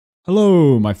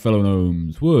Hello, my fellow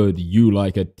gnomes. Would you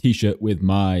like a t-shirt with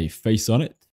my face on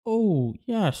it? Oh,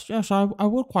 yes, I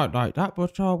would quite like that,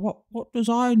 but what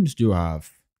designs do you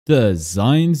have?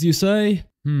 Designs, you say?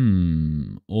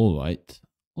 Alright.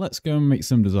 Let's go and make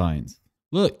some designs.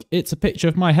 Look, it's a picture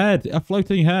of my head, a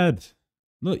floating head.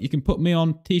 Look, you can put me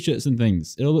on t-shirts and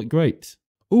things. It'll look great.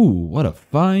 Ooh, what a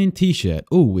fine t-shirt.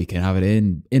 Ooh, we can have it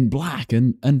in black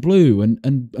and blue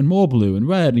and more blue and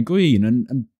red and green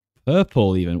and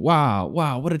purple even. Wow,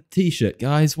 what a t-shirt,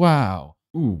 guys. Wow.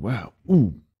 Ooh, wow.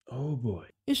 Ooh. Oh boy.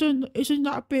 Isn't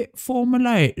that a bit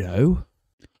formulaic though?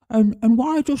 And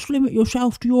why just limit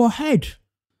yourself to your head?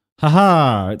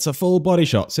 Haha, it's a full body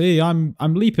shot. See, I'm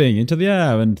leaping into the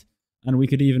air and we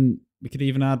could even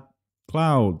add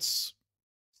clouds.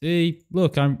 See,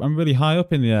 look, I'm really high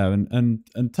up in the air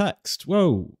and text.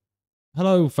 Whoa.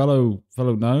 Hello, fellow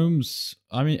gnomes.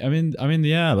 I'm in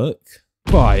the air, look.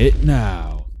 Buy it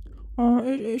now.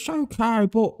 It's okay,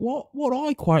 but what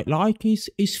I quite like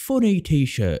is funny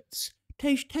t-shirts.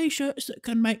 T-shirts that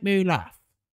can make me laugh.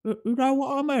 You know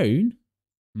what I mean?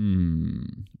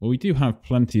 Well, we do have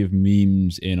plenty of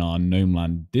memes in our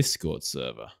Gnomeland Discord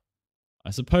server. I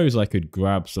suppose I could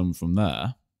grab some from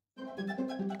there.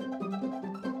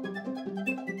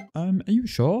 Are you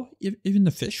sure? Even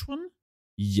the fish one?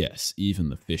 Yes, even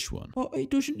the fish one. But it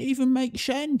doesn't even make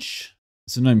sense.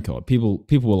 It's a GnomeCode. People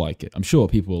will like it. I'm sure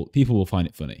people will find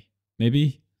it funny.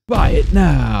 Maybe? Buy it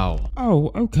now!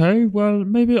 Oh, okay. Well,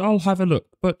 maybe I'll have a look.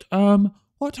 But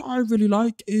what I really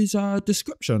like is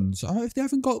descriptions. If they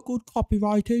haven't got good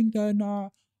copywriting, then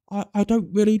I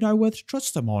don't really know whether to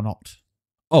trust them or not.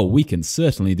 Oh, we can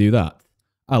certainly do that.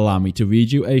 Allow me to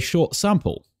read you a short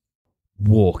sample.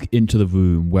 Walk into the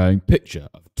room wearing picture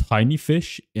of tiny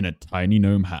fish in a tiny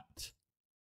gnome hat.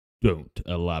 Don't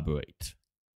elaborate.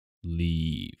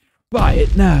 Leave. Buy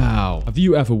it now! Have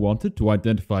you ever wanted to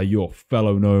identify your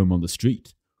fellow gnome on the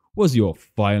street? Was your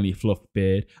finely fluffed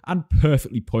beard and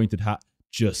perfectly pointed hat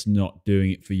just not doing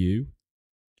it for you?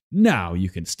 Now you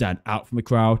can stand out from the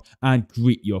crowd and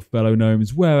greet your fellow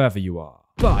gnomes wherever you are.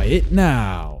 Buy it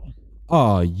now!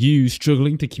 Are you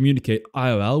struggling to communicate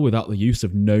IRL without the use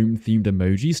of gnome-themed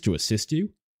emojis to assist you?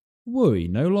 Worry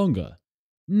no longer.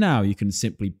 Now you can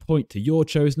simply point to your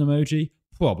chosen emoji,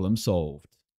 problem solved.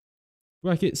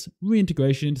 Brackets,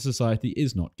 reintegration into society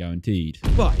is not guaranteed.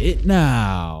 Buy it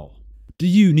now! Do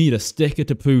you need a sticker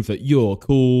to prove that you're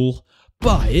cool?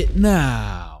 Buy it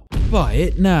now! Buy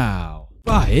it now!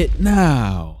 Buy it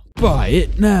now! Buy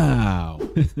it now!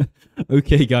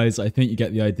 Okay guys, I think you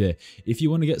get the idea. If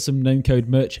you want to get some GnomeCode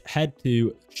merch, head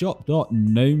to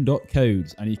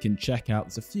shop.gnome.codes and you can check out,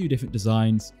 there's a few different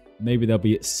designs. Maybe there'll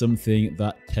be something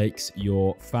that takes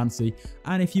your fancy.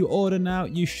 And if you order now,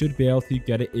 you should be able to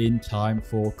get it in time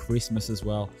for Christmas as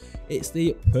well. It's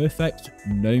the perfect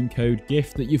GnomeCode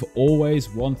gift that you've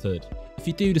always wanted. If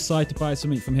you do decide to buy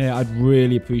something from here, I'd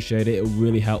really appreciate it. It'll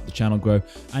really help the channel grow.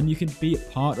 And you can be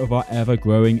part of our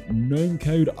ever-growing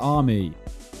GnomeCode army.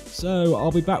 So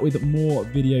I'll be back with more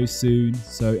videos soon.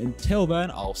 So until then,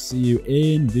 I'll see you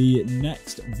in the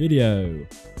next video.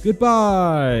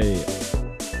 Goodbye!